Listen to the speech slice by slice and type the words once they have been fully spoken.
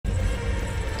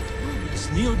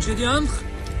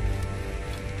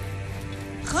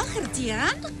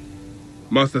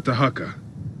Master Tahaka,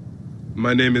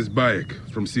 my name is Bayek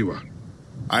from Siwa.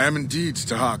 I am indeed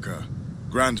Tahaka,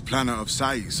 Grand Planner of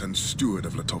Sais and Steward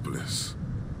of Letopolis.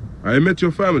 I met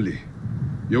your family.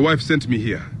 Your wife sent me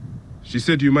here. She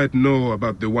said you might know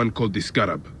about the one called the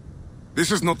Scarab.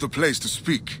 This is not the place to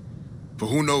speak, for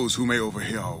who knows who may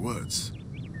overhear our words.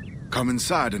 Come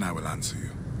inside and I will answer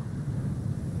you.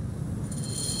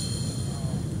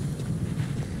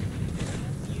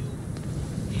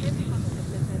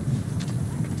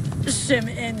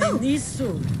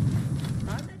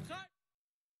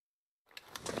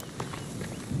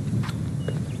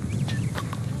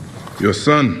 Your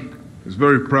son is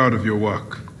very proud of your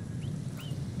work.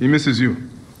 He misses you.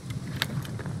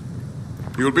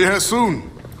 He will be here soon.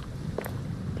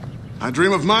 I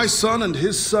dream of my son and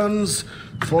his sons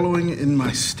following in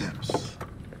my steps.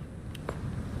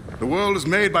 The world is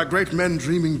made by great men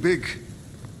dreaming big.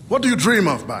 What do you dream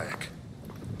of, Bayek?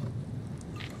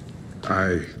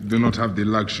 I do not have the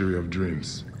luxury of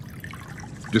dreams.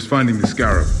 Just finding the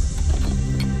Scarab.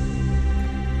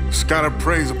 The Scarab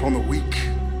preys upon the weak.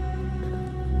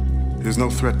 It is no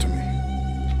threat to me.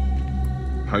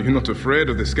 Are you not afraid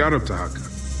of the Scarab, Tahaka?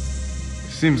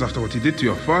 It seems after what he did to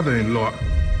your father-in-law...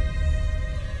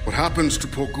 What happens to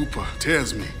poor Gupa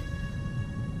tears me.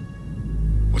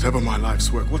 Whatever my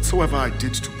life's work, whatsoever I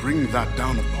did to bring that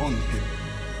down upon him,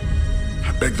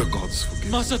 I beg the gods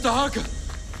forgive. Master Tahaka!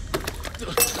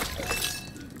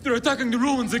 They're attacking the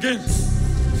ruins again!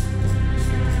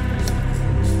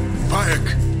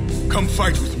 Bayek, come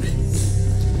fight with me.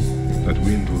 That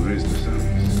wind will raise the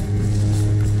sounds.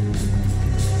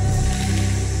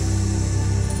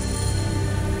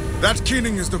 That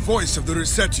keening is the voice of the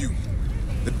Resetu.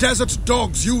 The desert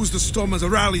dogs use the storm as a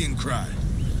rallying cry.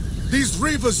 These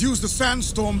reavers use the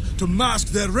sandstorm to mask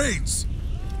their raids.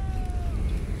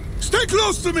 Stay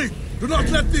close to me! Do not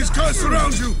let these curs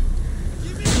surround you!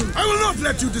 I will not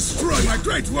let you destroy my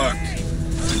great work!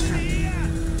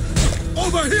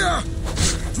 Over here!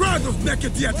 Drive of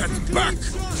Neketiatat back!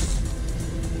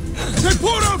 They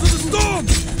pour out of the storm!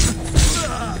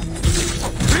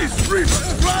 These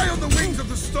reavers fly on the wings of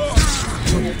the storm!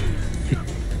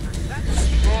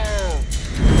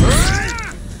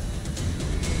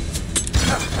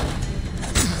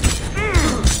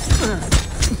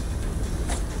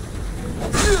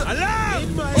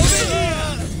 Alarm! Over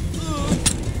here!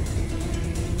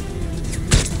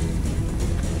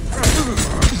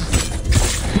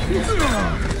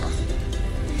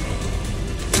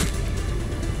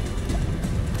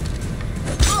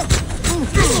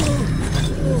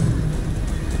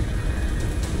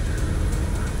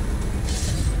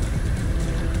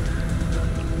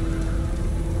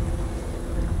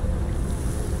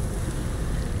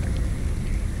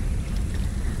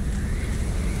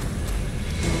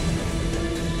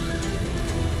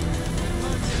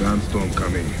 Sandstorm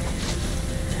coming.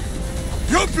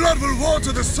 Your blood will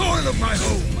water the soil of my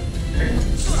home!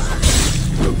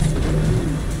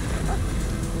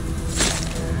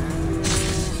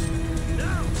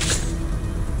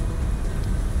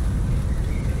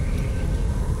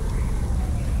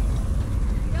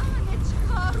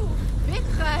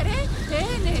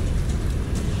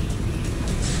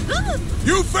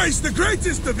 You face the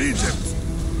greatest of Egypt!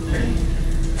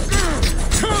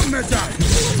 Come, Medai!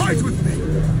 Fight with me!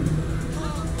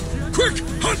 Quick!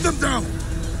 Hunt them down!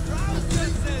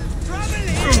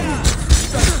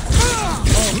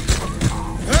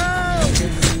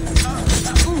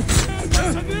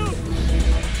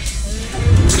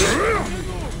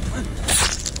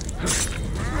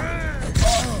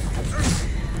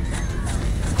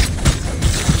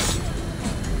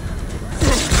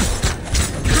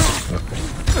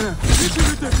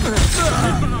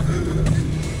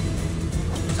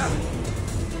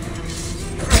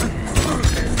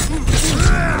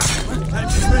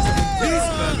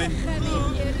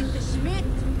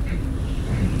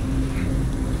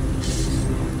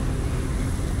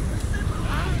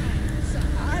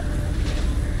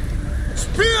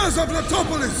 Spears of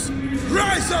Letopolis!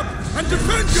 Rise up and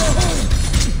defend your home!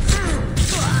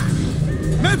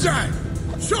 Medjai!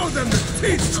 Show them the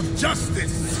teeth of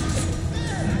justice!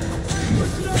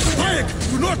 Bayek,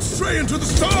 do not stray into the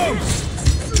storm!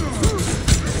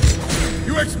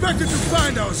 You expected to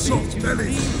find our soft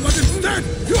belly, but instead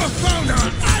you have found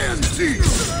our iron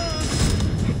teeth!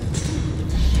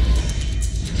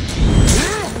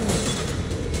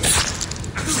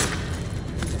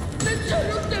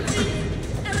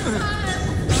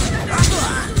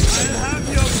 I'll have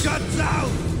your guts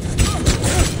out!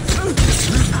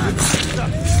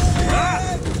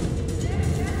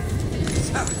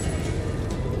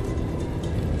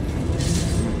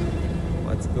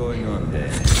 going on there?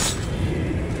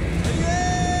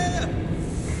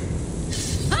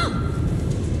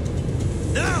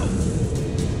 Now!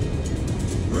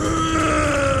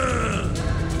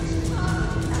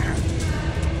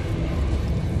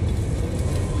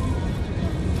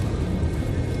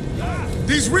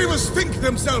 These reavers think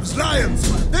themselves lions.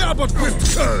 They are but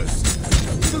swift curs.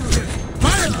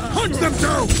 Bayek, hunt them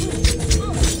down!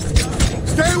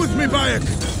 Stay with me, Bayek.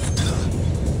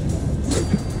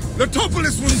 The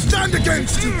Topolis will stand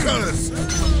against you, curs.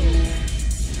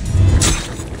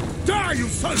 Die, you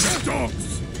sons of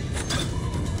dogs!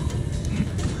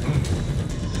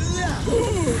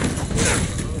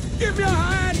 Give me a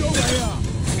hand over here!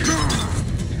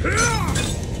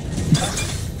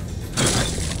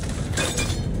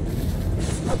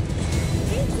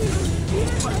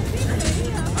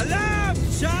 Alarm!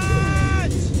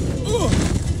 Charge!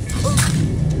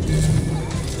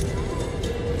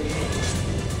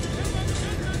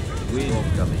 Wind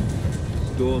coming.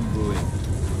 Storm brewing.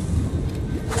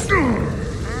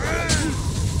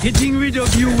 Getting rid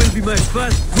of you will be my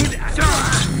first good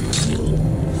attack!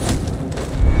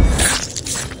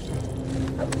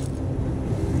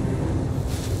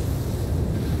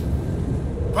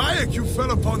 Bayek, you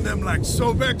fell upon them like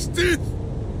Sobek's teeth!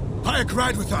 Bayek,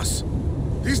 ride with us.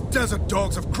 These desert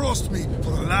dogs have crossed me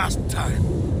for the last time.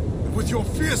 And with your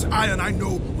fierce iron, I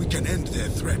know we can end their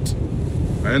threat.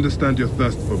 I understand your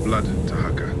thirst for blood,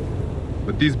 Tahaka.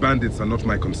 But these bandits are not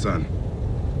my concern.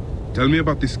 Tell me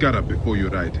about the Scarab before you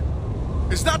ride.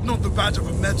 Is that not the badge of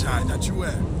a Medjay that you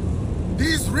wear?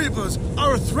 These reavers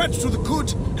are a threat to the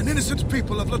good and innocent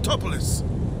people of Latopolis.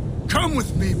 Come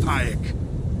with me, Bayek.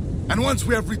 And once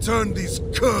we have returned these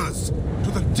curs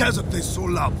to the desert they so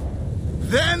love,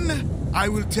 then I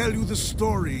will tell you the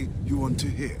story you want to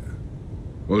hear.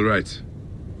 All right.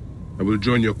 I will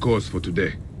join your cause for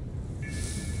today.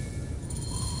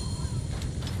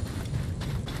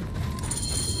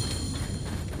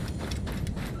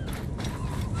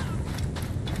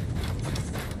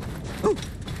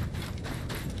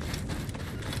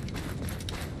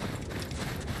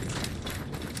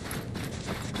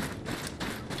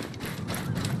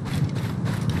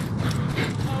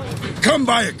 Come,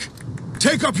 Bayek!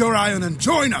 Take up your iron and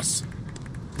join us!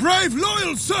 Brave,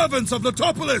 loyal servants of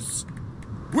Latopolis!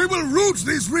 We will root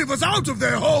these reavers out of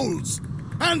their holes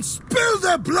and spill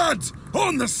their blood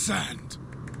on the sand!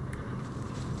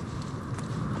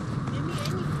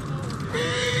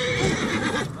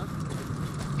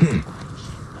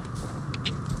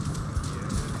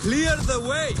 Clear the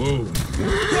way! Whoa.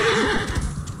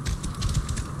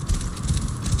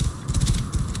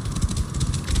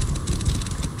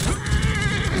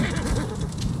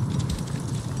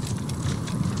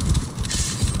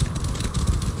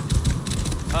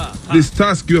 This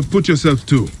task you have put yourself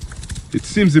to, it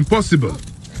seems impossible.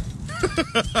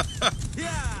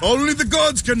 Only the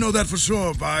gods can know that for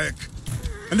sure, Bayek.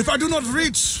 And if I do not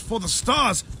reach for the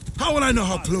stars, how will I know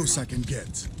how close I can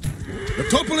get?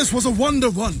 Latopolis was a wonder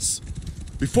once,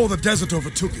 before the desert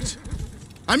overtook it.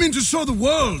 I mean to show the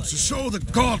world, to show the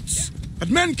gods, that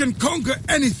men can conquer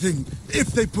anything if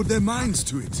they put their minds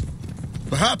to it.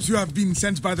 Perhaps you have been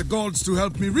sent by the gods to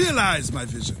help me realize my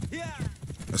vision.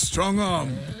 A strong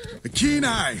arm, a keen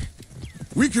eye.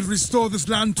 We could restore this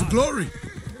land to glory.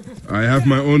 I have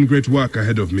my own great work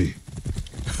ahead of me.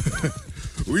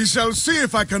 We shall see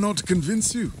if I cannot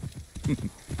convince you.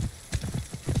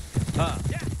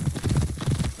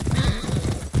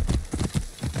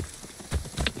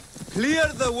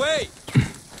 Clear the way!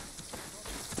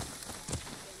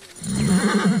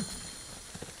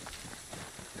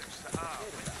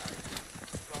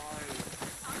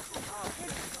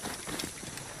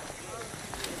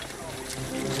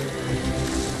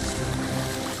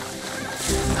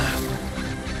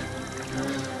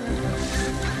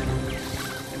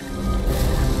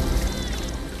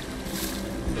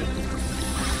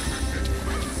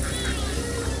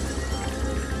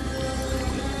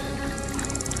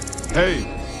 Hey!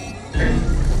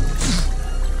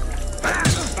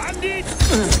 Bandit!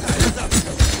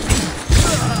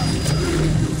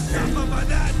 Suffer by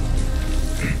that!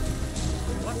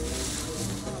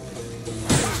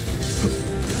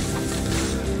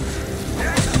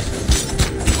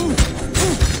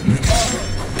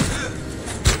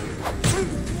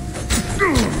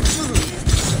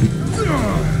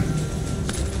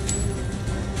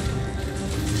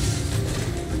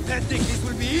 I think this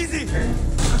will be easy!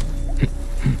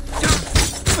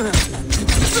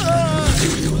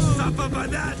 Suffer by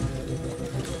that!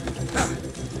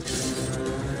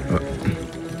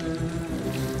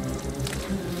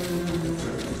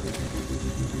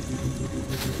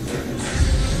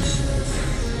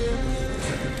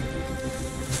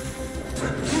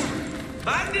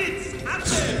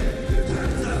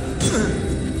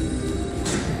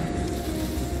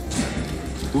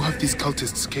 these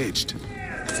cultists caged.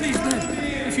 Please,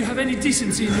 man, if you have any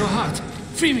decency in your heart,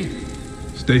 free me.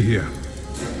 Stay here.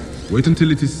 Wait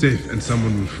until it is safe and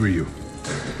someone will free you.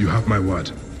 You have my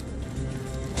word.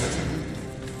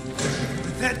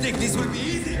 Pathetic, this will be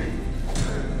easy.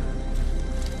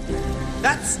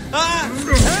 That's hell!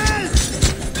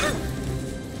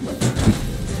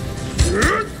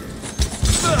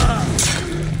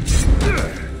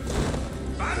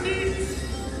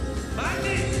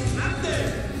 Bandits, not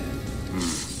there.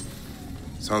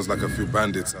 Sounds like a few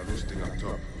bandits are roosting up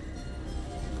top.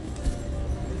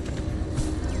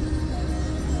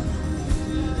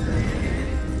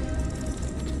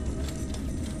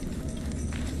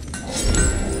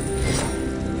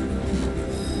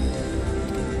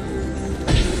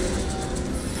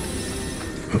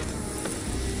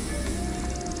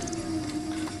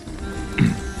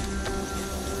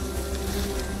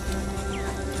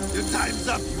 Your time's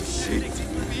up, you shit. It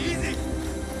will be easy.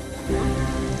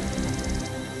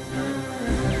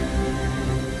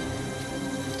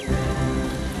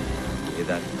 Hear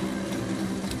that?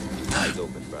 Eyes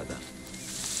open, brother.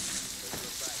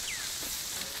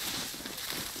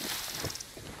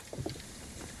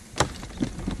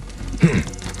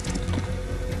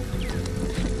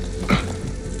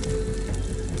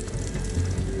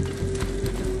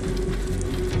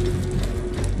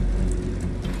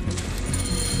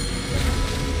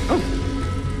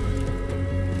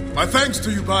 My thanks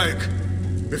to you,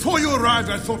 Bayek. Before you arrived,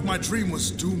 I thought my dream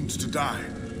was doomed to die.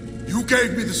 You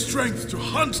gave me the strength to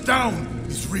hunt down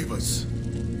these Reavers.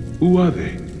 Who are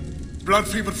they?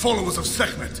 Blood-fevered followers of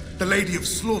Sekhmet, the Lady of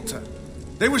Slaughter.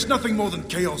 They wish nothing more than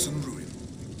chaos and ruin.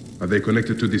 Are they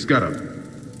connected to the Scarab?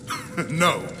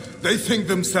 No, they think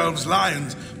themselves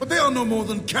lions, but they are no more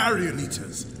than carrion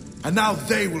eaters. And now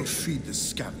they will feed the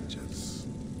scavengers.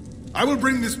 I will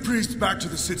bring this priest back to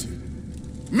the city.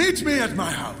 Meet me at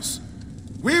my house.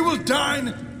 We will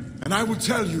dine, and I will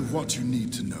tell you what you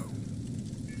need to know.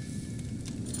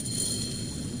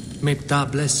 May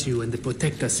Ptah bless you and the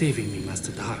Protector saving me,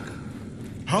 Master Tahaka.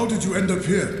 How did you end up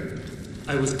here?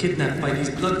 I was kidnapped by these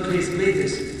blood-crazed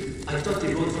raiders. I thought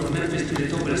the road from Memphis to the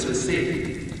Tobrus was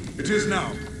safe. It is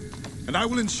now, and I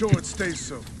will ensure it stays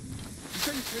so. You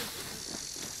say you came-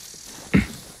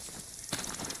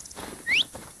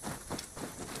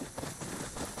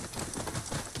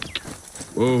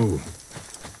 Whoa.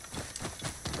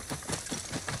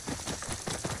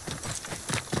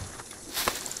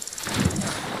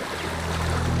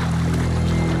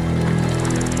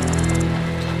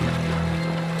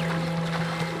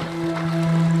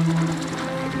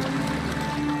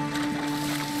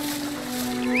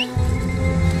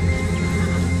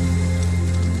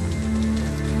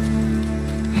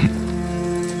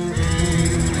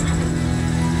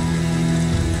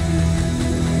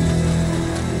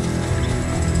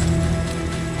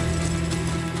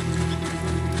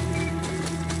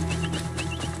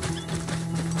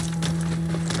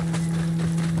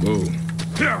 Whoa.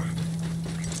 Here!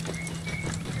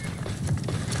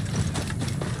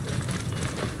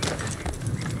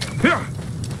 Here!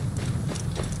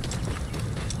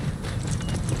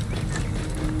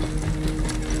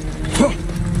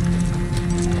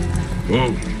 Whoa.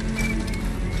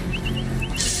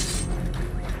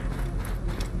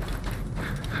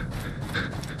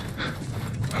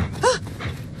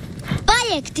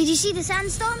 Bayek, did you see the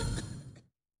sandstorm?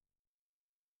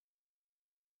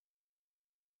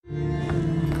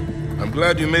 I'm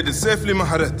glad you made it safely,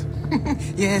 Maharet.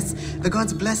 Yes, the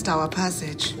gods blessed our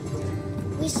passage.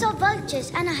 We saw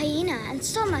vultures and a hyena and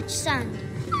so much sand.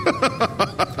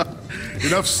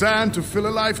 Enough sand to fill a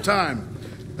lifetime.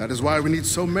 That is why we need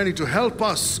so many to help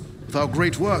us with our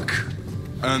great work.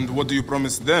 And what do you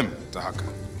promise them, Tahaka?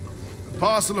 A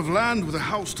parcel of land with a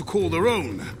house to call their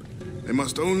own. They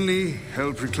must only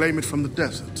help reclaim it from the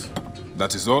desert.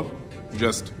 That is all?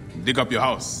 Just dig up your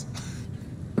house.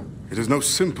 It is no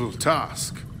simple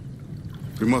task.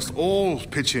 We must all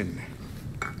pitch in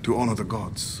to honor the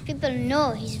gods. People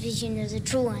know his vision is a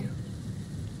true one.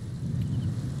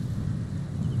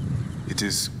 It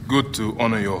is good to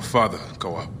honor your father,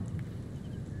 Kawa.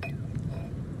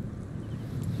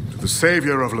 To the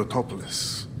savior of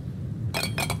Letopolis.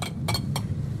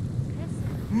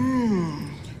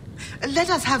 Let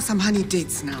us have some honey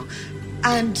dates now.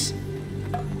 And...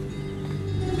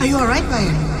 Are you alright,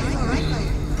 Bayek? Are you alright,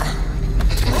 Bayek?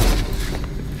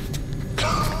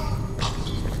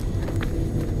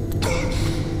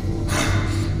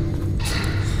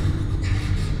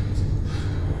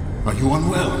 Are you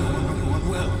unwell? Are you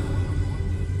unwell?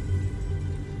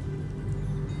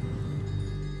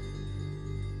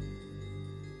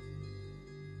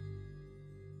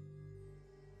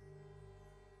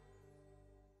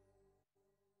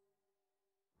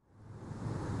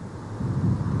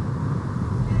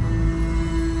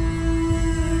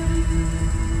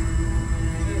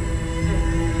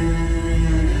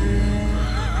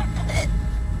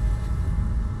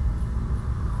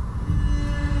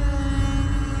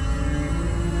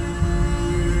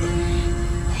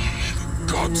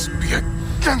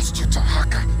 against you,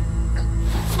 Tahaka.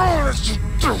 All that you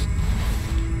do.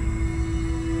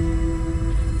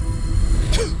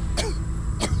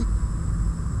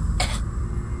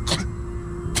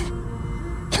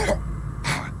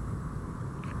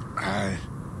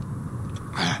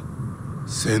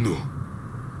 Senu.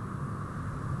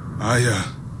 Aya.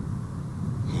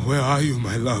 Where are you,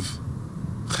 my love?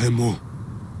 Khemu.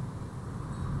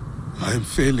 I am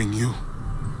failing you.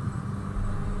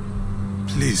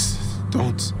 Please,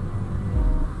 don't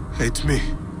hate me.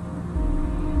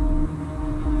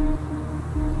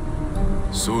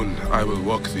 Soon, I will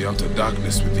walk the outer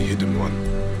darkness with the Hidden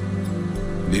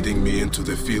One, leading me into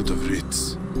the field of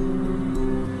writs.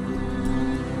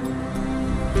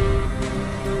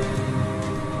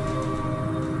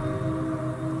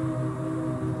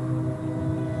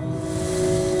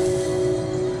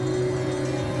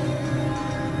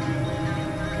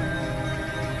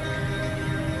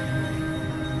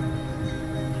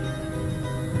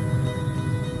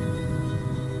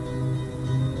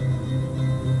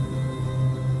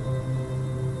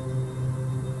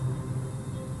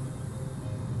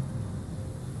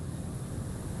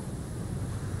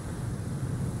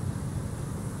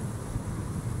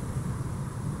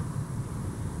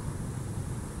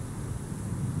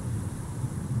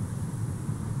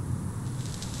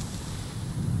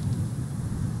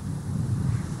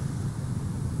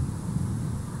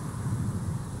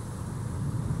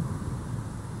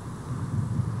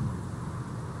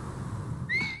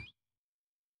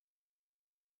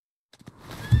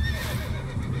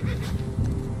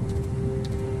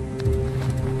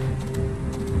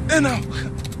 Now,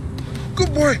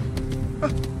 good boy.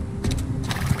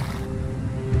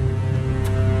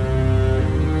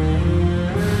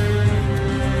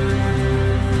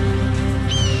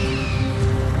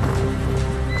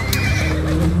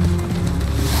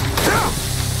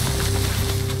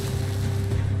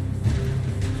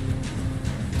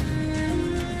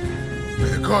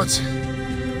 May God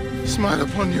smile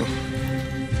upon you.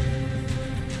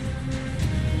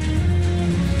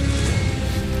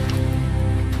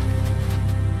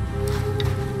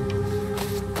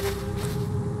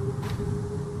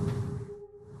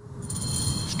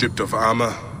 Stripped of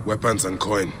armor, weapons, and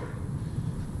coin.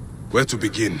 Where to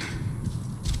begin?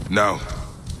 Now,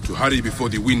 to hurry before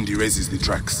the wind erases the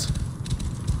tracks.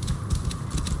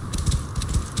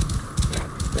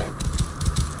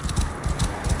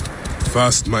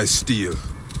 First my steel,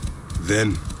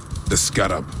 then the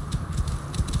scarab.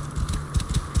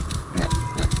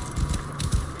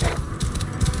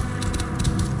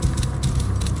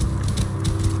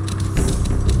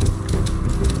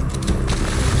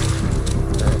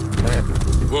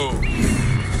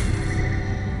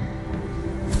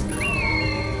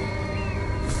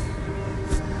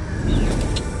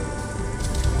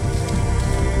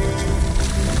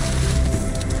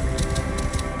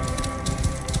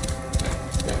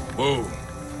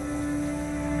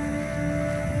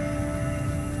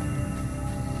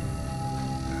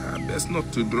 Best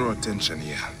not to draw attention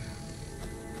here.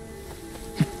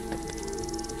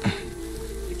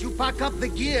 Did you pack up the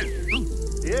gear?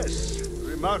 Yes,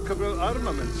 remarkable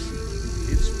armaments.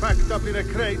 It's packed up in a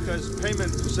crate as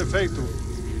payment to Sefetu.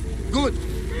 Good.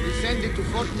 We'll send it to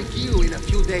Fort Nikiu in a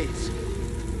few days.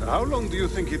 How long do you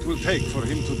think it will take for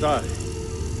him to die?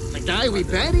 The guy we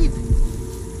buried?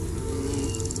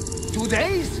 2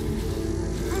 days?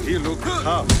 He looked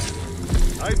tough.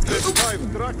 I'd bet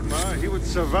 5 drachma he would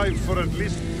survive for at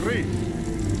least 3.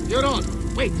 You're on.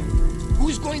 Wait.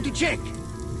 Who's going to check?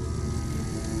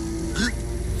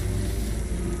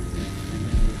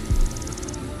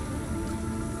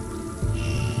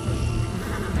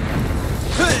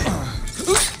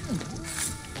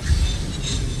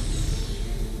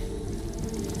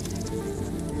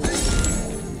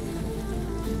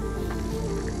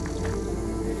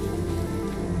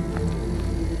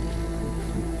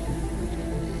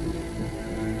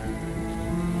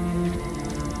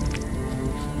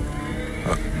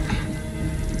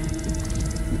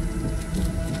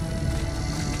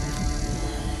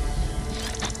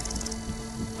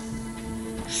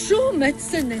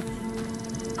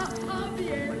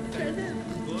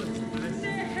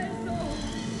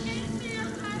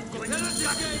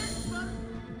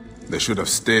 They should have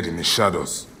stayed in the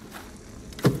shadows.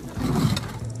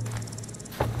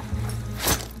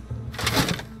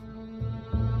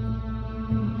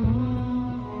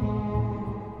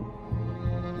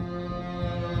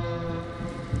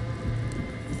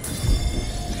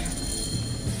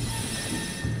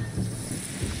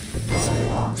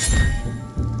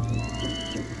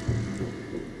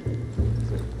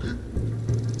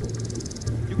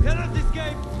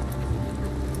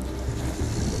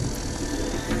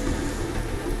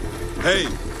 Hey!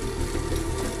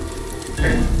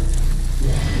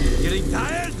 Getting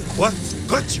tired? What?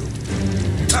 Got you!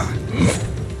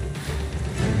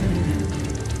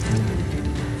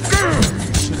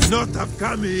 Should not have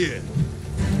come here.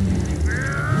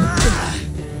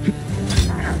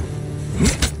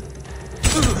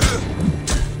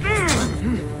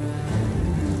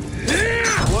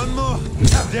 One more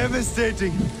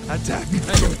devastating attack.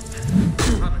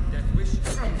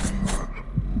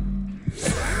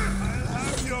 I'll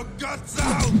have your guts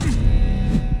out!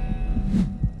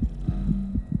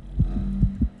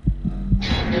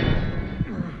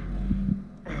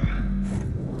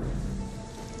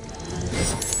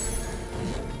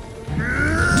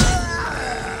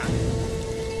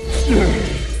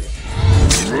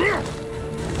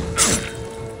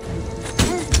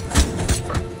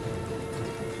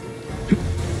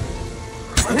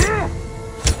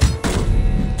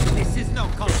 This is no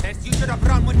contest. You should have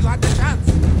run when you had the chance.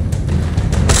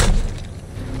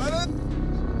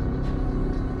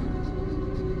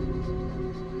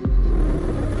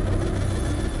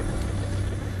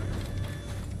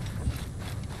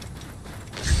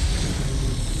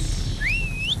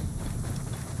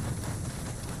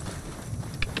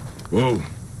 Whoa.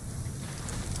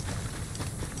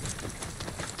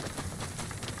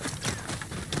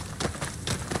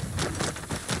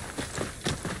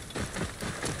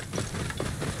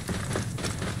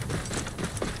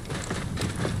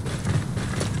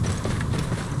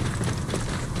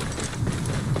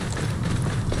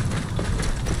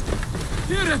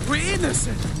 You're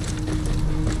innocent!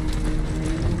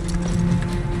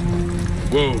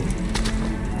 Whoa.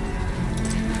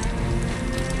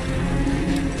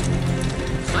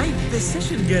 My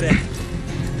decision, get it.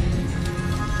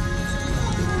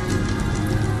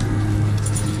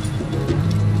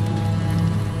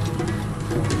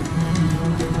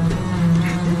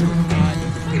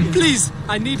 Please,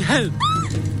 I need help.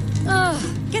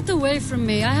 Get away from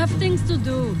me. I have things to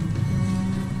do.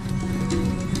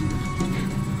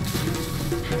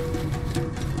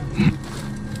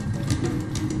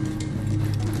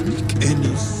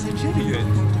 Any Syndicate?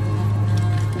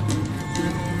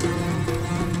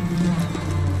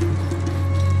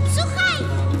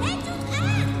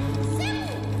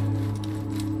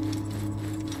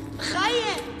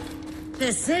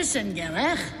 Decision,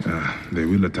 gerecht. They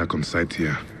will attack on sight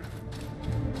here.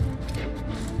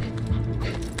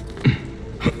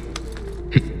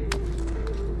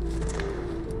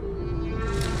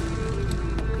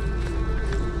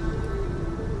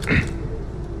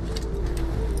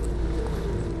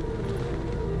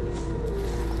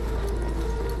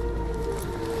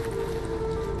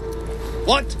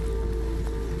 What?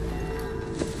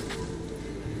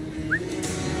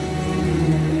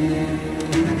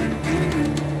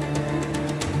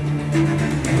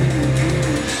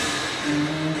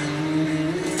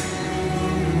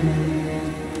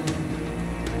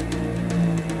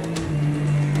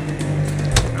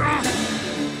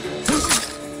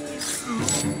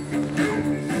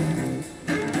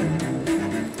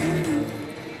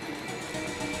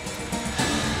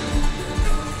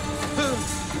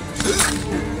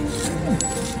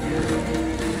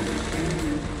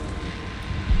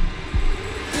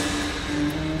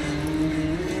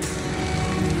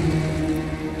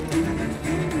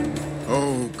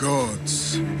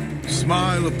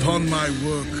 Smile upon my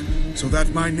work, so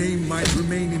that my name might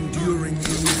remain enduring in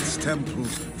its temple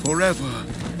forever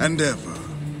and ever.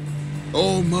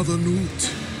 O Mother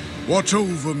Newt, watch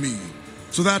over me,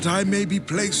 so that I may be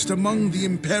placed among the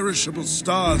imperishable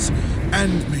stars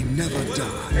and may never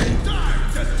die.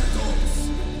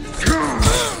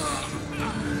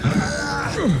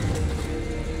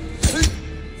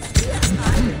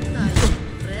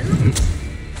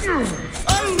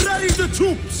 I'll rally the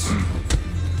troops!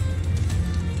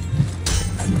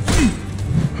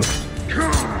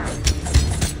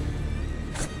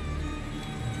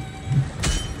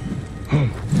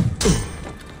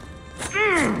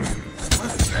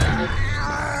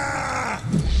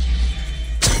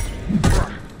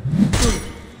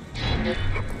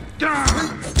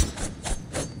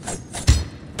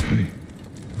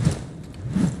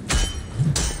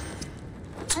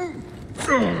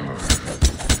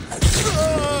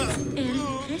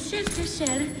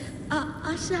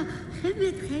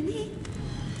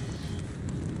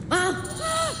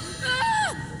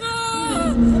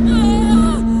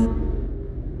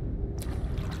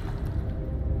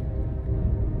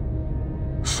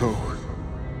 So,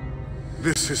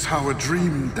 this is how a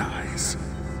dream dies.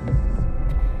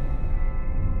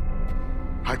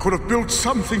 I could have built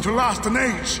something to last an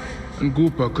age. And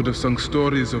Goopa could have sung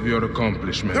stories of your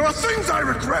accomplishments. There are things I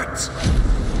regret!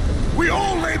 We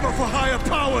all labor for higher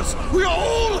powers! We are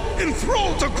all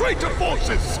enthralled to greater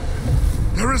forces!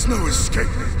 There is no escape.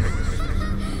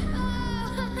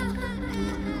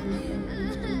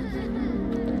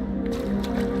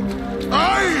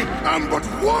 I am but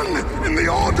one in the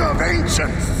Order of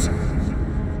Ancients!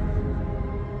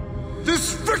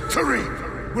 This victory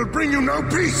will bring you no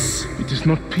peace! It is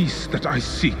not peace that I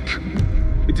seek.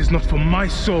 It is not for my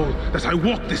soul that I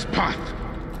walk this path.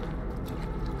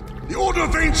 The Order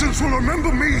of Ancients will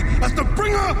remember me as the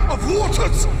bringer of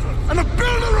waters and the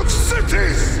builder of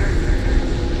cities!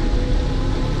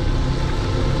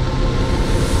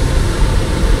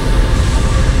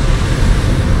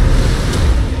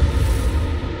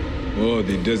 Oh,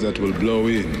 the desert will blow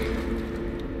in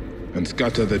and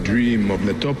scatter the dream of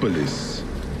Metropolis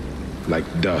like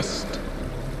dust.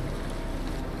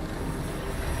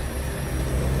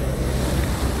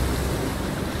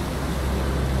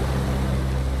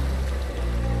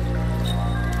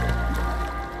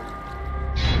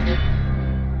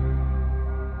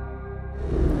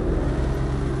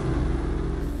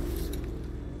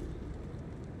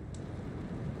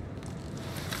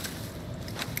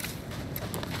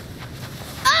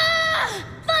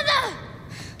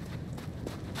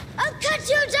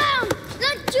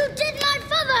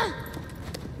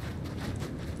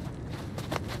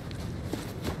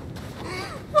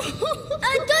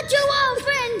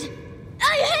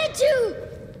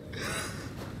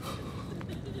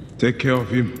 Take care of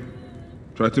him.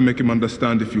 Try to make him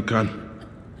understand if you can.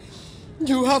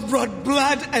 You have brought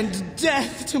blood and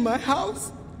death to my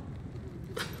house.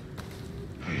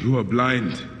 You are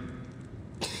blind.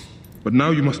 But now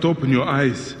you must open your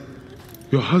eyes.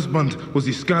 Your husband was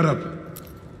the Scarab.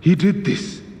 He did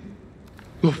this.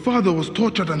 Your father was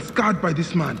tortured and scarred by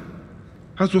this man,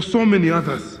 as were so many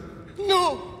others.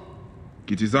 No!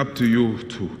 It is up to you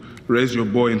to raise your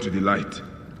boy into the light,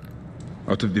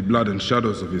 out of the blood and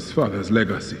shadows of his father's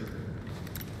legacy.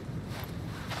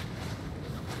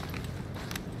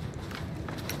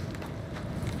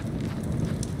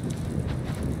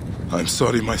 I'm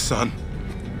sorry, my son.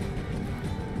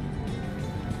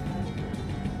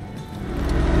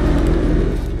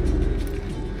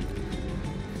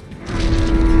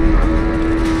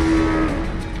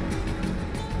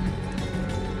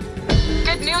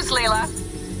 Good news, Layla.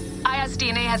 Aya's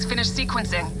DNA has finished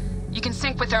sequencing. You can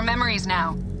sync with their memories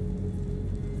now.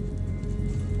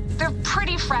 They're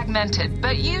pretty fragmented,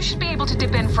 but you should be able to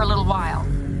dip in for a little while.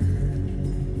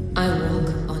 I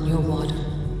walk on your water.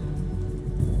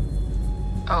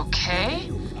 Okay.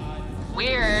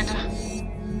 Weird.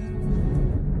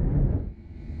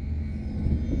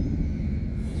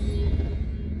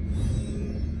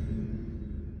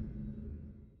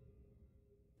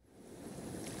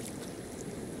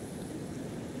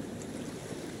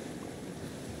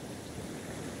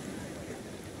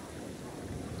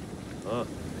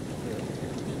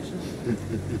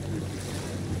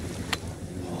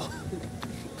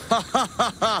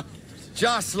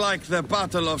 Just like the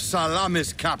Battle of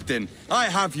Salamis, Captain. I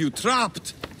have you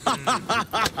trapped.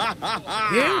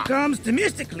 Here comes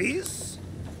Themistocles.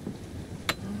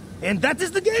 And that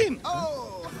is the game.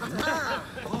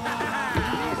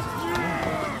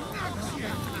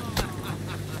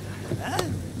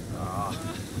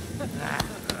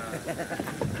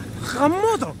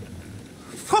 Hamodo!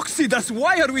 Foxy, that's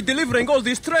why are we delivering all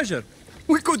this treasure?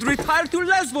 We could retire to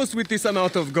Lesbos with this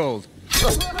amount of gold.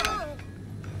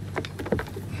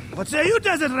 What say you,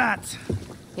 desert rats?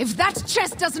 If that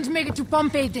chest doesn't make it to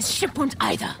Pompeii, this ship won't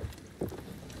either.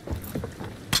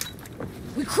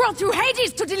 We crawl through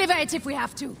Hades to deliver it if we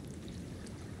have to.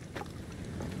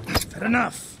 Fair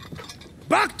enough.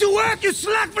 Back to work, you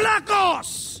slack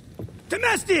vlakos!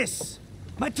 Temestis!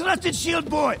 My trusted shield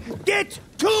boy, get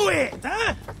to it,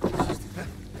 huh?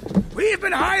 We've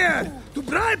been hired to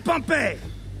bribe Pompeii,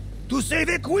 to save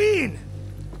a queen,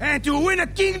 and to win a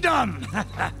kingdom.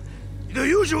 The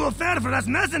usual fare for us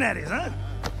mercenaries, huh?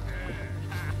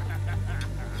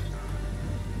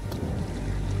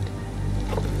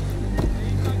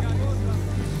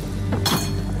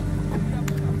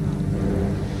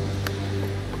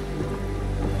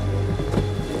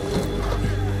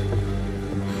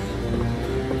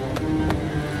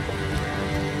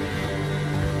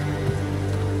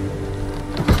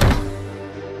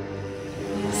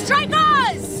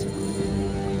 Strikers!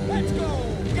 Let's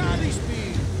go! Galley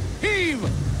speed! Heave!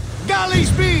 Galley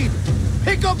speed!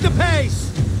 Pick up the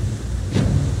pace!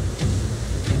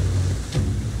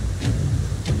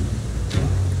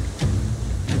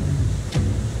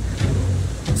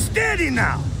 Steady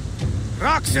now!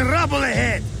 Rocks and rubble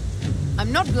ahead!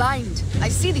 I'm not blind. I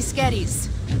see the scaries.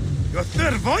 Your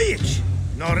third voyage?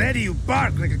 and already you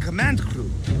bark like a command crew.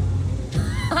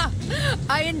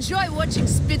 I enjoy watching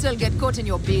spittle get caught in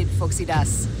your beard,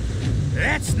 Foxidas.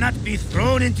 Let's not be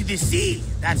thrown into the sea.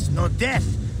 That's no death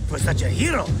for such a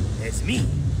hero as me.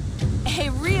 A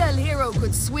real hero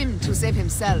could swim to save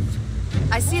himself.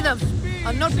 I see them.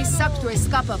 I'll not be sucked to a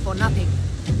scupper for nothing.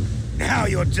 Now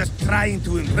you're just trying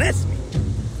to impress me.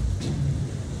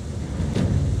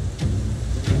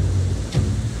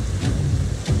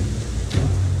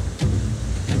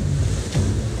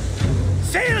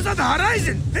 Sails on the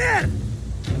horizon! There!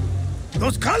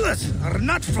 Those colors are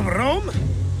not from Rome.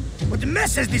 What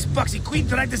mess has this boxy queen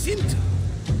dragged us into?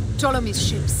 Ptolemy's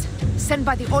ships. Sent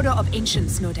by the Order of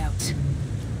Ancients, no doubt.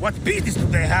 What business do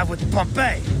they have with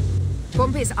Pompey?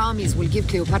 Pompey's armies will give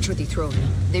Cleopatra the throne.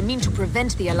 They mean to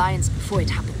prevent the alliance before it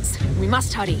happens. We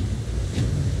must hurry.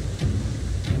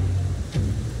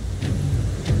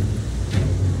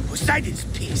 Poseidon's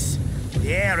peace.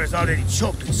 The air is already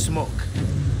choked with smoke.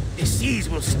 The seas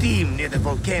will steam near the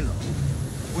volcano.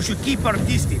 We should keep our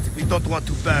distance if we don't want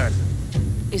to burn.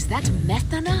 Is that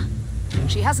Methana?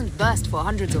 She hasn't burst for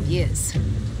hundreds of years.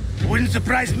 Wouldn't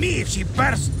surprise me if she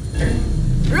burst.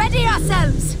 Ready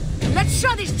ourselves! Let's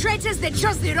show these traitors they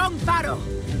chose the wrong pharaoh!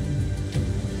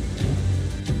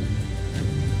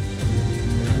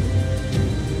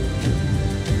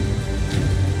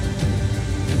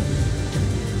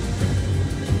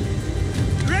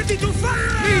 Ready to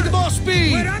fire! Need more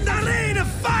speed! We're under rain of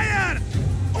fire!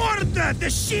 Order the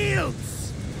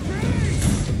shields!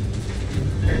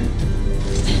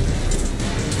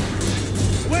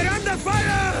 We're under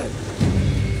fire!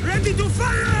 Ready to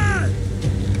fire!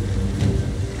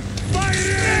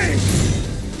 Firing!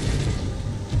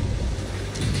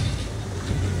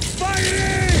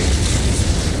 Firing!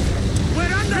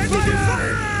 We're under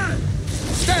fire!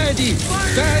 Steady!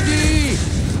 Fire! Steady!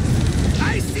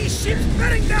 I see ships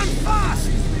bearing down fast!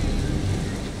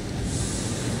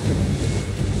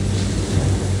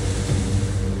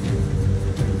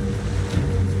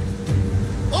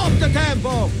 Off the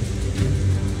tempo!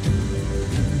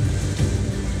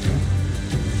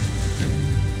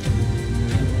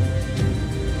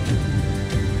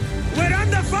 We're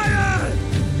under fire!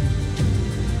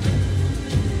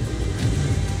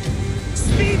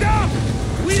 Speed up!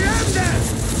 We're under!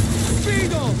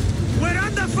 Speed up! We're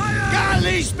under fire!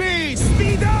 Galley speed!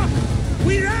 Speed up!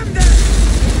 We're under!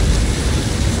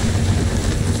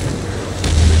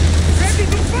 Ready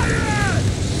to fire!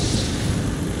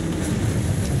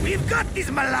 We've got these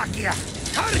Malakia!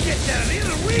 Target their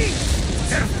rear wings!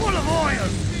 They're full of oil!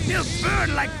 They'll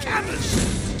burn like camels!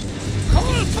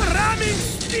 Call for ramming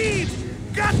speed!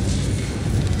 Got...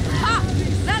 Ha!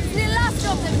 That's the last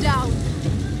of them down!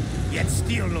 Yet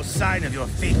still no sign of your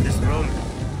faithless Roman.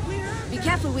 Be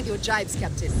careful with your jibes,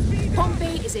 Captain.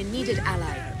 Pompey is a needed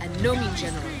ally, and no mean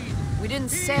general. We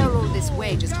didn't sail all this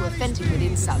way just to offend him with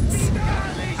insults.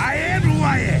 I am who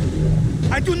I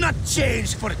am. I do not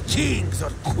change for kings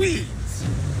or queens.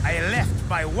 I left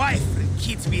my wife and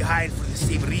kids behind for the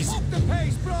same reason.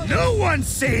 No one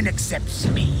sane accepts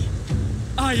me.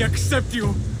 I accept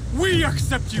you. We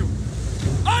accept you.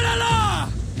 Alala!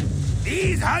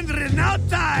 These 100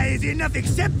 nauta is enough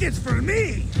acceptance for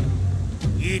me.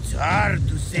 It's hard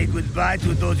to say goodbye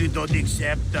to those who don't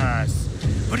accept us.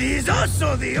 But it is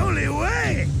also the only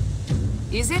way.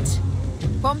 Is it?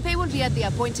 Pompey will be at the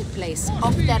appointed place,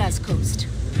 off Terra's coast.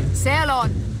 Sail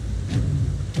on.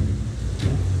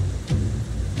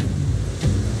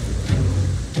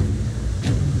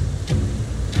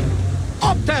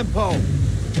 Up tempo!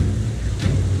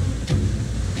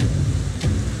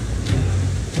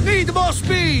 Need more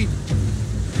speed!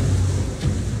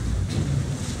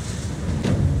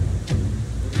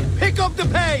 Pick up the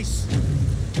pace!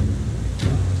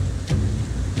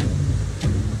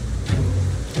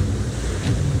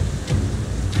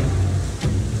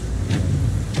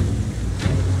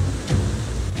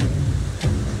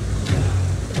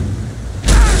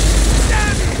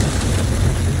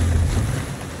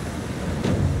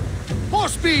 More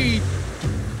speed!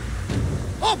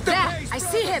 Up the pace! I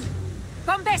see him!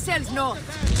 Pompey sails north.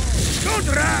 Don't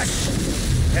rush!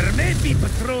 There may be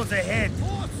patrols ahead.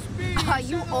 Are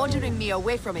you ordering me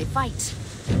away from a fight?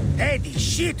 Eddie,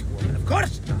 shit, woman, of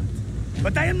course not.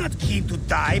 But I am not keen to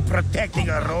die protecting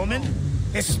a Roman,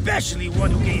 especially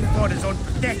one who can afford his own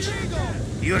protection.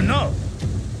 You know,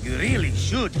 you really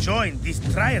should join this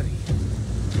triary.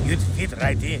 You'd fit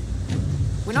right in.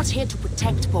 We're not here to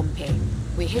protect Pompey.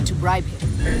 We're here to bribe him.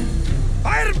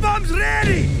 Firebombs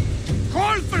ready!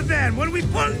 Call for them when we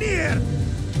pull near!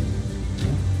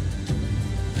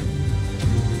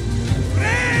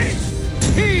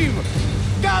 Heave!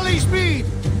 Galley speed!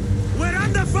 We're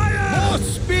under fire! More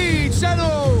speed!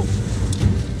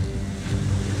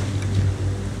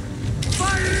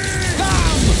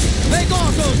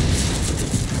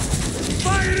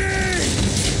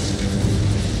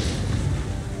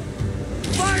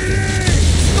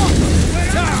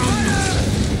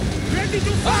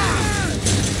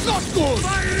 good!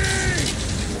 Firing!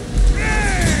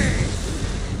 Hey!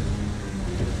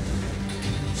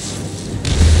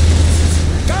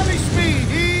 Galley speed!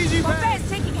 Easy Pompey is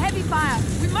taking heavy fire.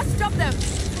 We must stop them.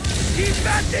 Keep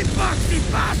at the foxy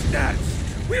bastards!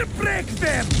 We'll break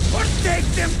them, or take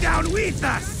them down with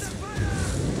us!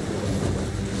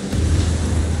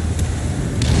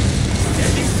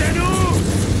 Steady, Senu!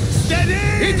 Steady!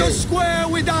 Hit us square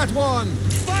with that one!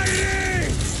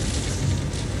 Firing!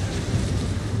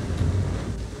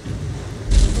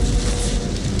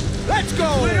 Let's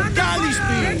go! Galley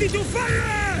speed! Ready to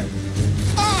fire!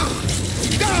 Ah!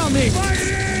 Damn it!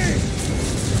 Firing!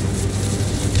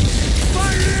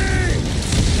 Firing!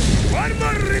 One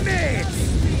more remains!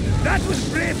 That was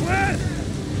brave work!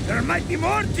 There might be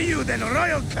more to you than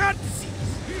royal courtesies!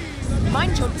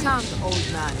 Mind your tongue,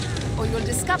 old man, or you'll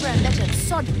discover a better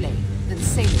swordplay than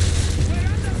sailing.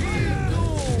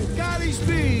 Go! Galley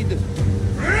speed!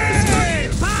 Ready!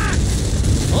 Back!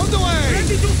 On the way!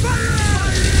 Ready to fire!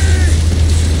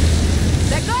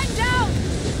 They're going down!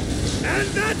 And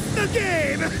that's the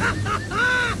game!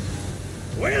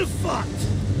 Well fought!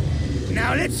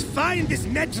 Now let's find this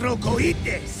Metro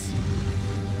Coites!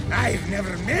 I've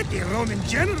never met a Roman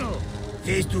general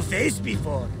face to face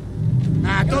before.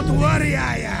 Ah, don't worry,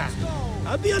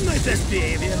 I'll be on my best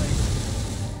behavior.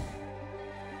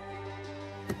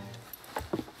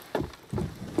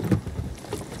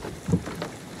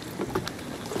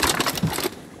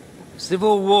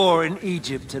 Civil war in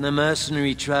Egypt, and a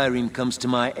mercenary trireme comes to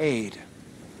my aid.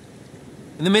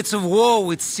 In the midst of war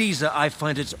with Caesar, I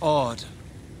find it odd.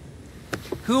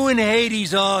 Who in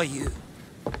Hades are you?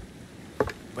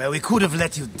 Well, we could have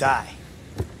let you die.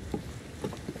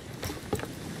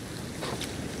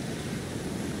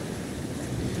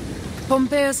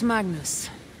 Pompeius Magnus.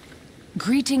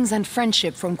 Greetings and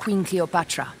friendship from Queen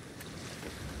Cleopatra.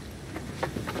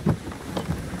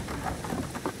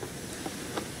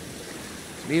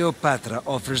 Cleopatra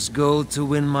offers gold to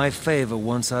win my favor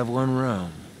once I've won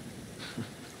Rome.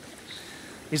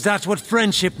 Is that what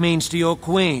friendship means to your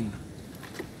queen?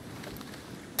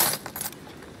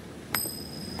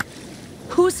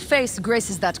 Whose face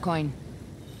graces that coin?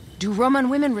 Do Roman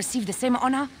women receive the same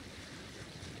honor?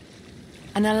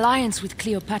 An alliance with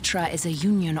Cleopatra is a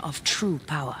union of true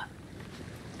power.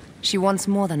 She wants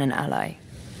more than an ally.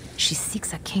 She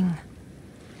seeks a king.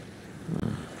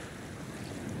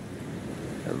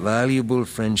 A valuable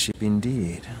friendship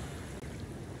indeed.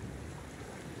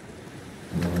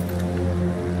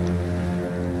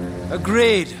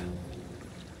 Agreed.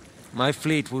 My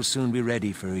fleet will soon be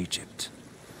ready for Egypt.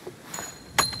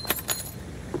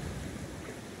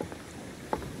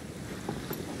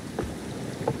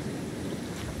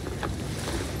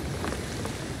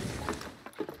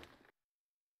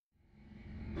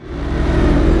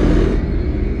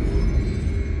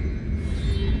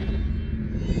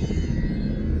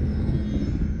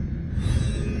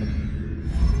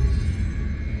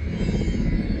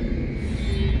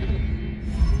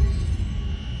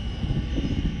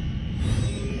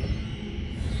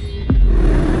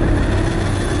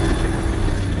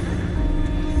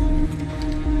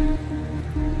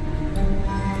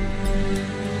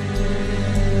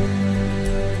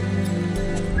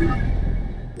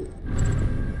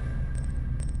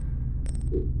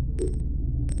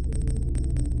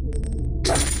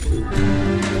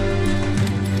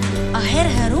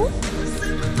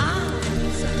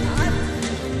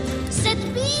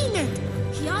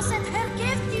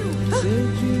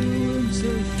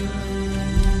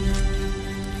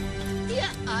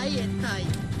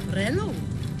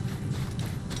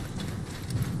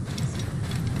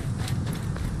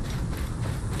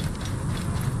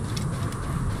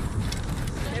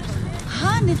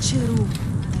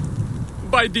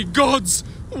 By the gods!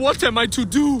 What am I to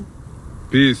do?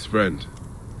 Peace, friend.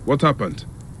 What happened?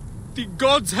 The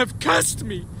gods have cursed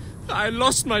me. I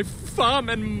lost my farm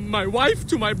and my wife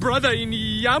to my brother in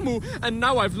Yamu, and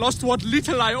now I've lost what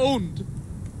little I owned.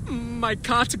 My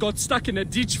cart got stuck in a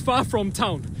ditch far from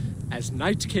town. As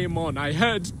night came on, I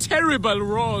heard terrible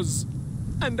roars,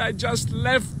 and I just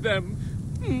left them.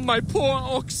 My poor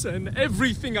oxen,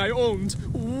 everything I owned.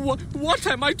 What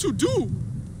am I to do?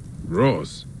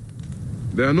 Roars?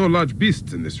 There are no large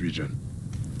beasts in this region.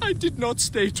 I did not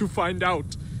stay to find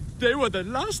out. They were the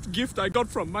last gift I got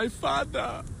from my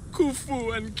father,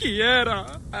 Khufu and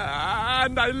Kiera,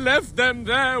 and I left them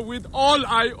there with all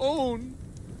I own.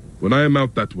 When I am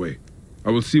out that way,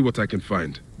 I will see what I can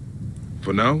find.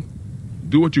 For now,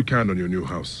 do what you can on your new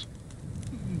house.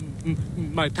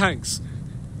 My thanks.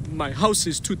 My house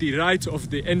is to the right of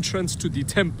the entrance to the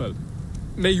temple.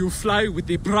 May you fly with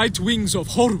the bright wings of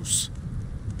Horus.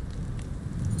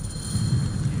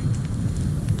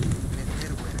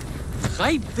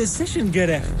 Right decision,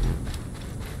 gerecht.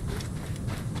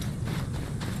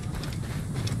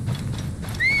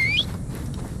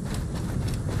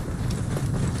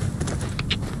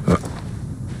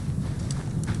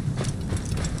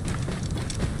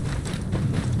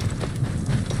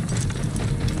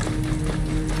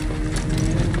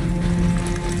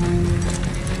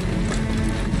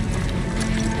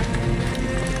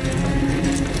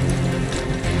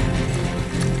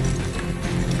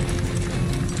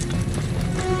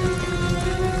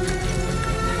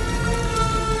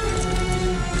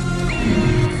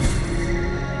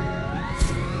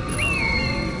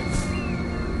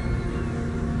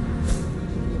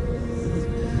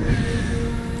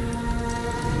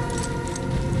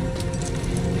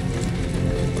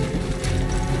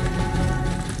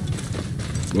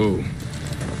 Whoa.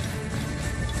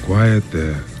 Quiet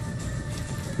there.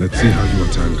 Let's see how you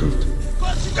are tangled.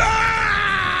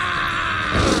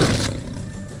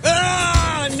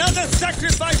 Another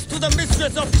sacrifice to the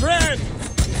mistress of dread!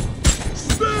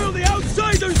 Spill the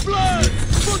outsider's blood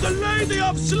for the Lady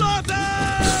of Slaughter!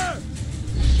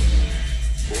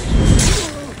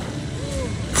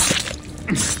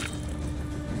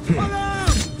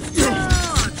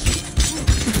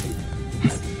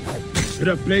 Should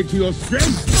have played to your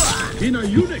strength, inner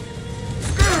eunuch.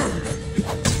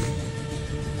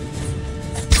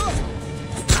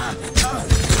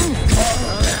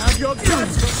 Have your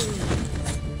guts!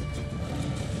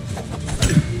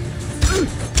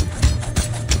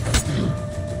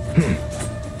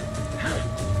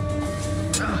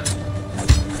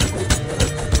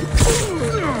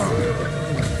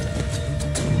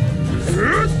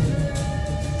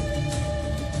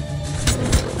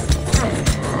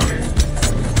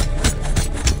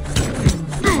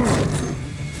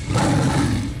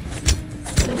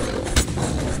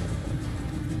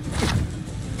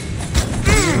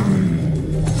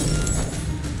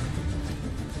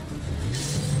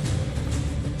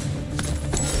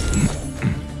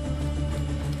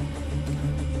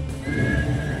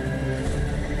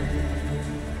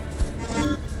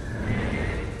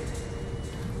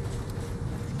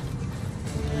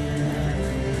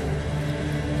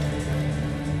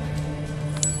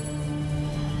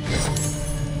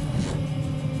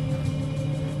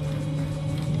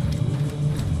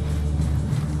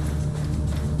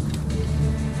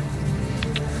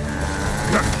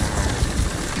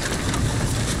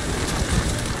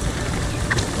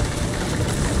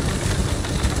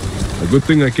 Good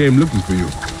thing I came looking for you.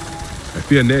 I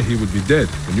fear Nehi would be dead,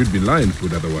 and you'd be lion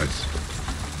food otherwise.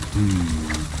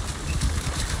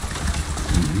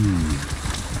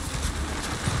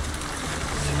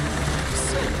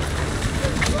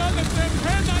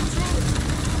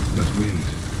 That wind.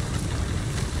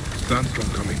 Sandstorm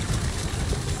coming.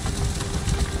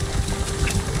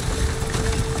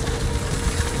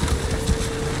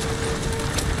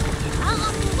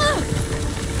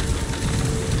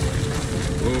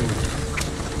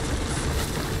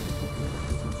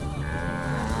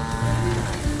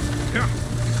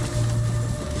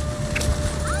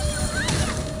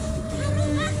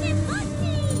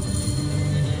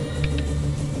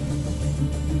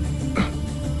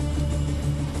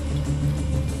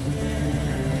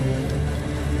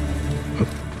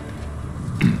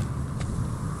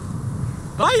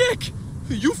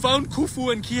 You found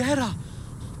Khufu and Kiera.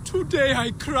 Today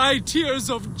I cry tears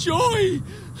of joy.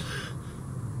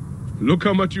 Look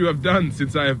how much you have done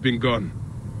since I have been gone.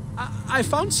 I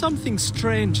found something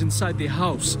strange inside the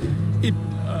house. It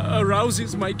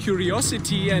arouses my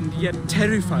curiosity and yet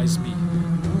terrifies me.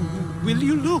 Will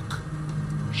you look?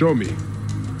 Show me.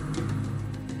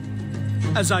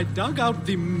 As I dug out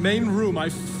the main room, I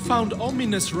found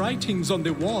ominous writings on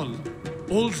the wall.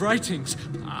 Old writings.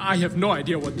 I have no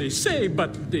idea what they say,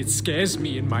 but it scares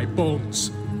me in my bones.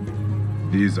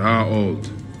 These are old,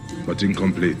 but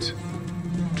incomplete.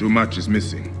 Too much is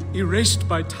missing. Erased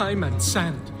by time and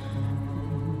sand.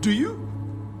 Do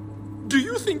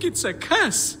you think it's a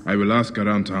curse? I will ask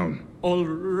around town. All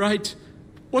right.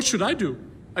 What should I do?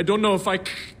 I don't know if I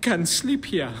can sleep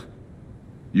here.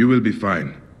 You will be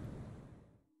fine.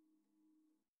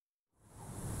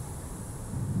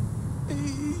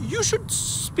 You should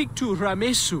speak to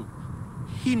Ramesu.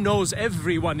 He knows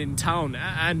everyone in town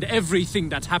and everything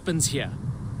that happens here.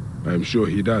 I am sure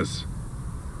he does.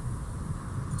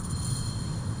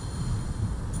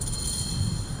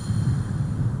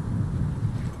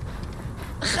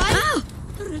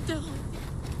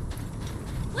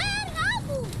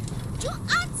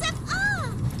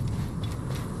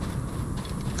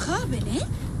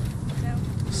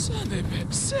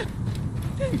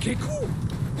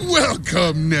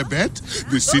 Welcome, Nebet,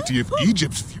 the city of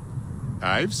Egypt's future.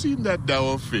 I've seen that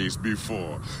dour face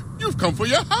before. You've come for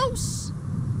your house.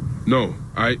 No,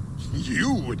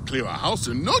 You would clear a house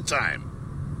in no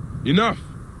time. Enough!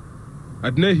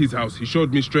 At Nehi's house, he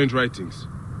showed me strange writings.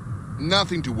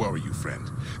 Nothing to worry you, friend.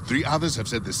 3 others have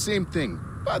said the same thing,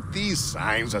 but these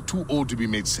signs are too old to be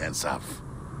made sense of.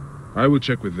 I will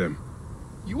check with them.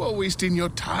 You are wasting your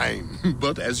time,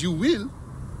 but as you will.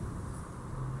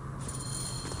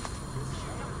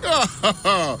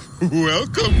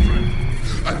 Welcome, friend.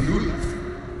 A new life.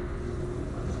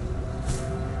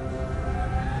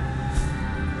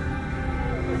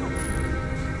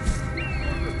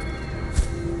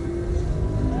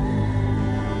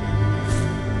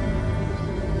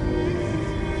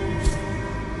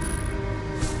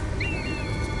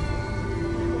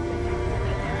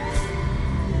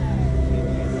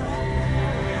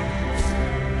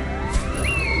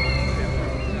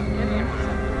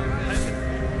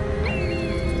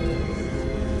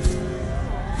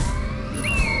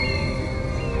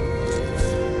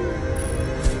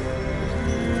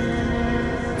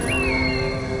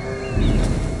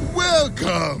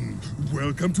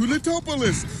 Welcome to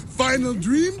Litopolis, final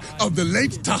dream of the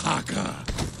late Tahaka.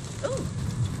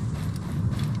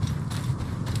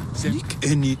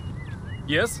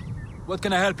 Yes? What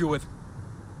can I help you with?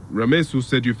 Ramesu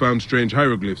said you found strange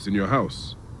hieroglyphs in your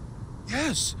house.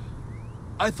 Yes.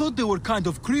 I thought they were kind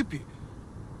of creepy.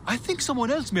 I think someone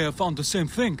else may have found the same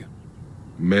thing.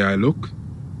 May I look?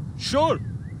 Sure.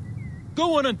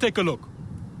 Go on and take a look.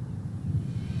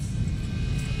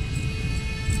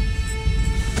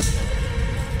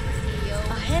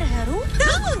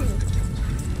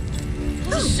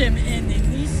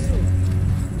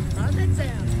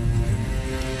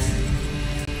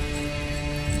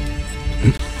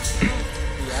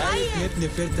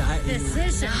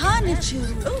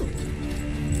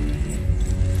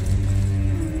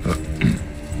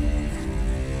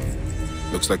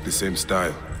 Looks like the same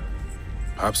style.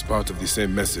 Perhaps part of the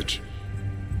same message.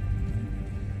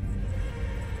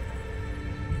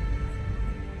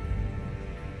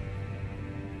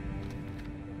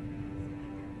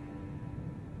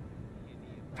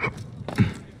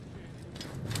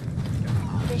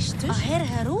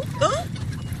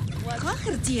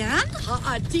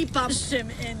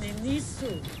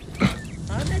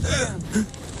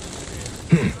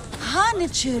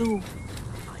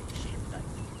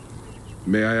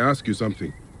 May I ask you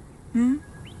something?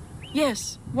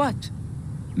 Yes, what?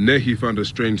 Nehi found a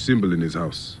strange symbol in his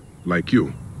house, like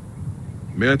you.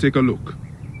 May I take a look?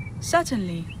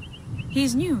 Certainly.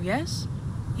 He's new, yes?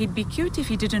 He'd be cute if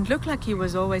he didn't look like he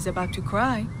was always about to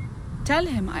cry. Tell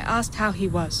him I asked how he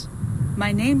was.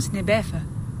 My name's Nebefa.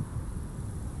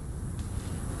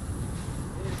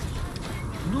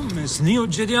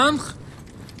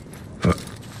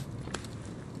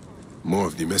 More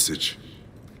of the message.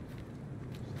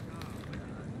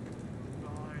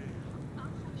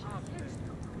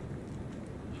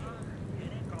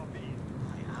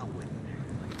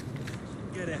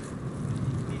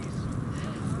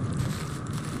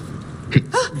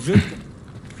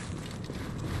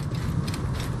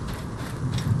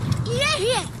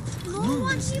 No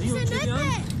one seems to know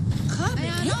that.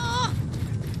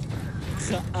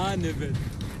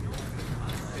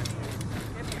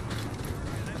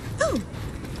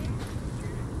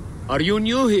 Are you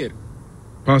new here?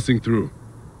 Passing through,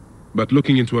 but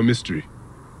looking into a mystery.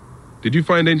 Did you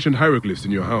find ancient hieroglyphs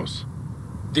in your house?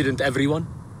 Didn't everyone?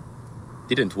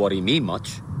 Didn't worry me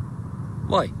much.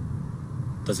 Why?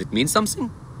 Does it mean something?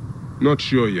 Not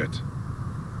sure yet.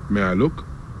 May I look?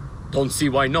 Don't see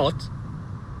why not.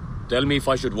 Tell me if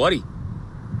I should worry.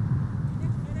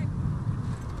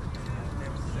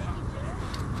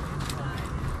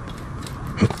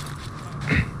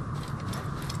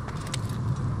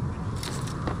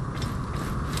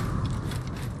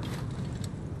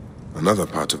 Another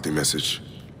part of the message.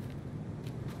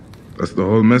 That's the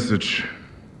whole message.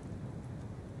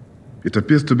 It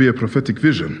appears to be a prophetic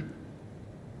vision.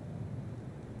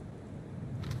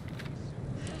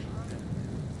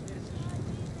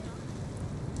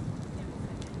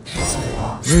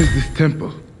 Where is this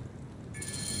temple?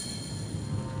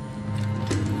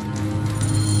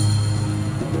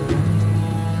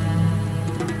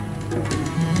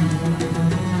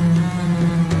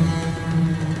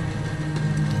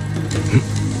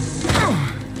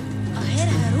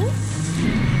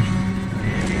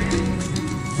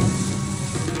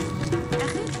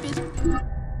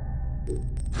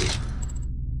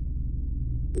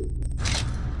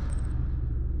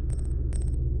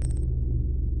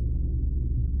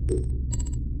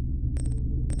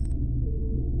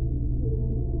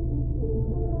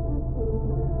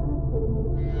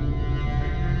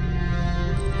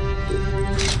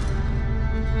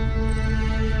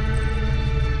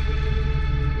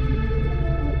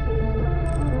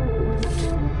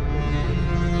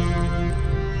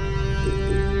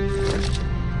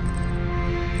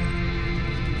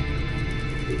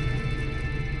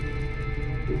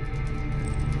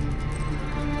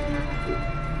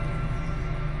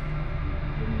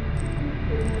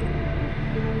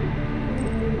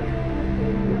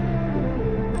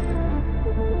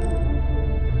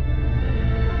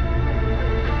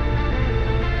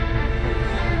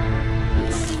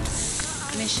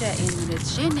 Isha in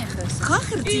Ritscheniches.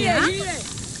 Kochertia?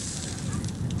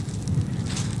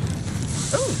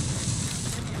 Oh.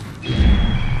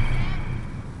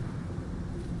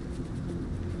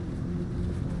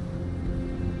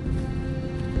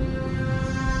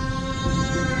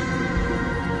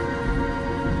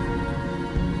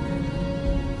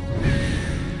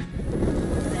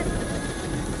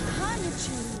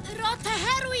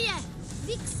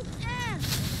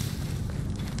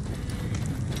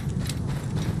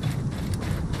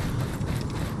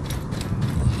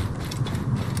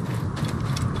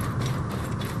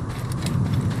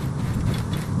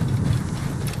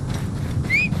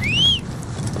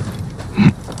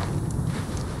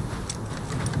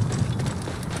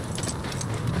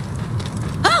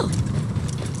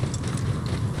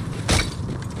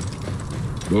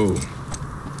 Whoa.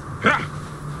 Ha!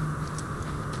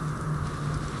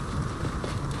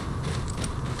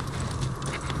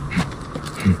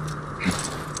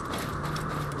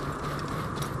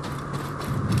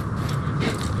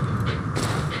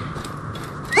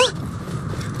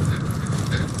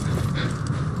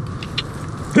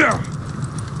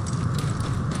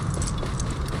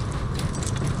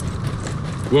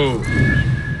 Whoa.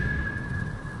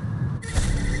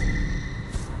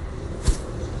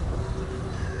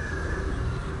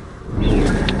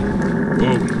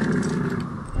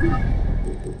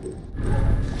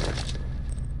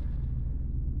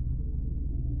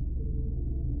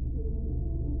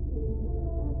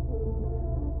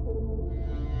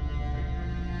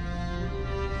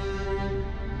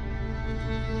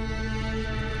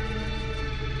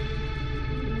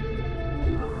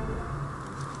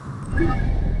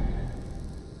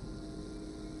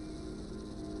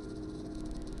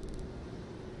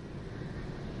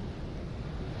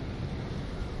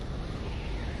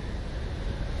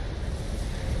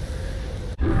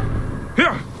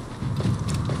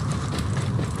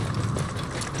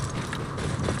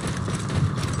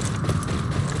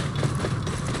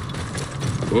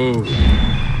 Oh.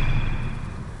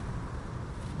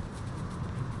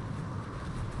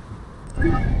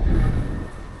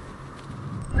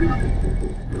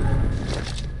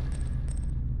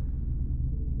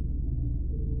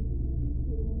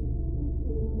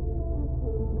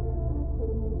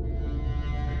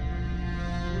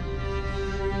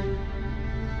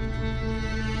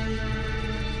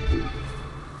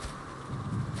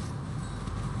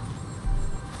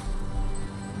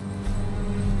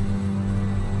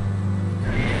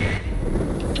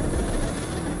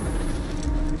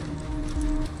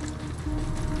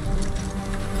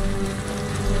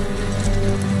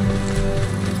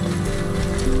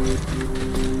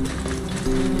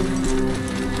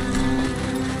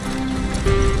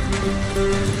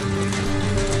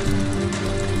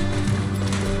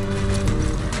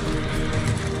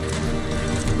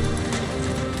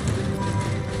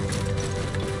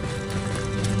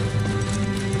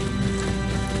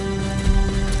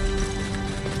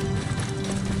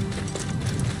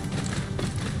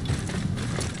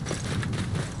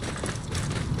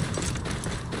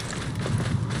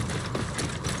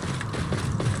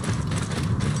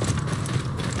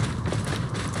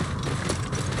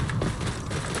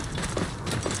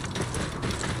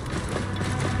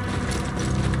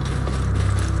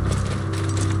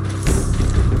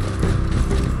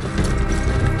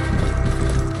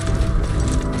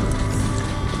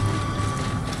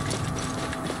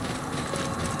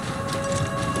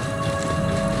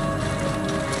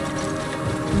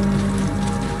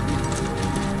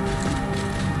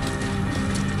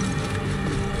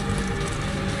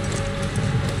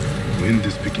 Wind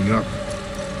is picking up.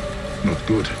 Not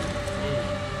good.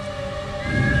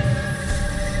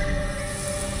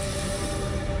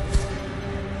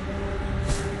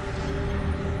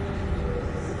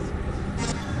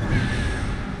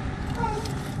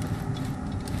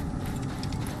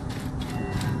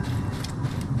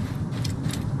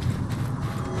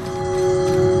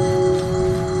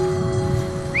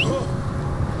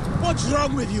 What's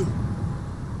wrong with you?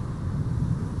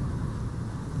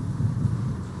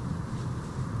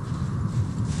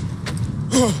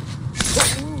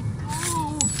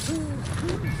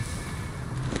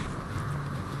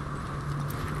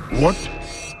 What?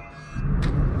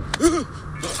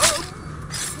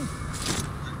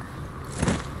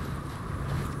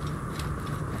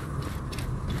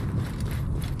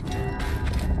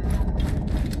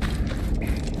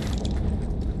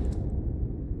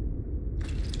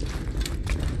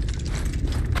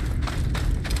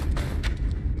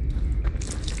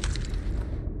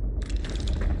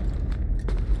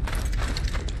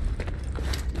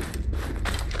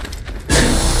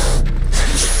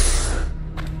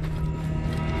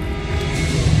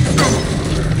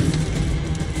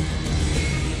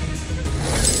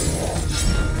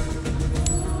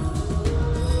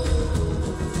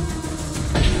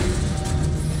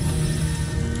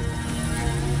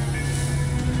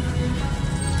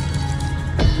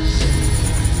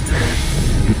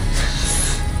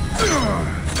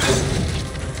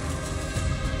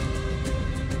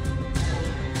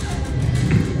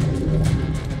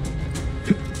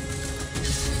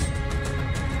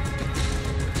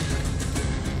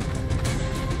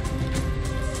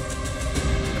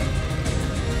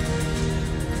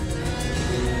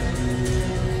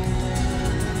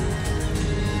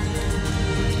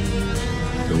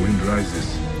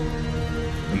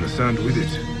 the sand with it.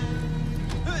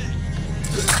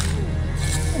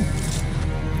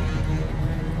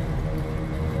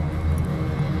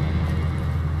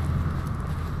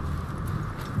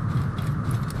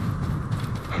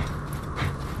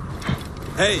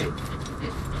 Hey!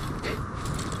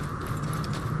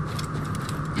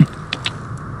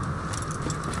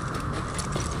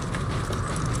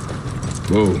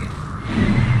 Whoa.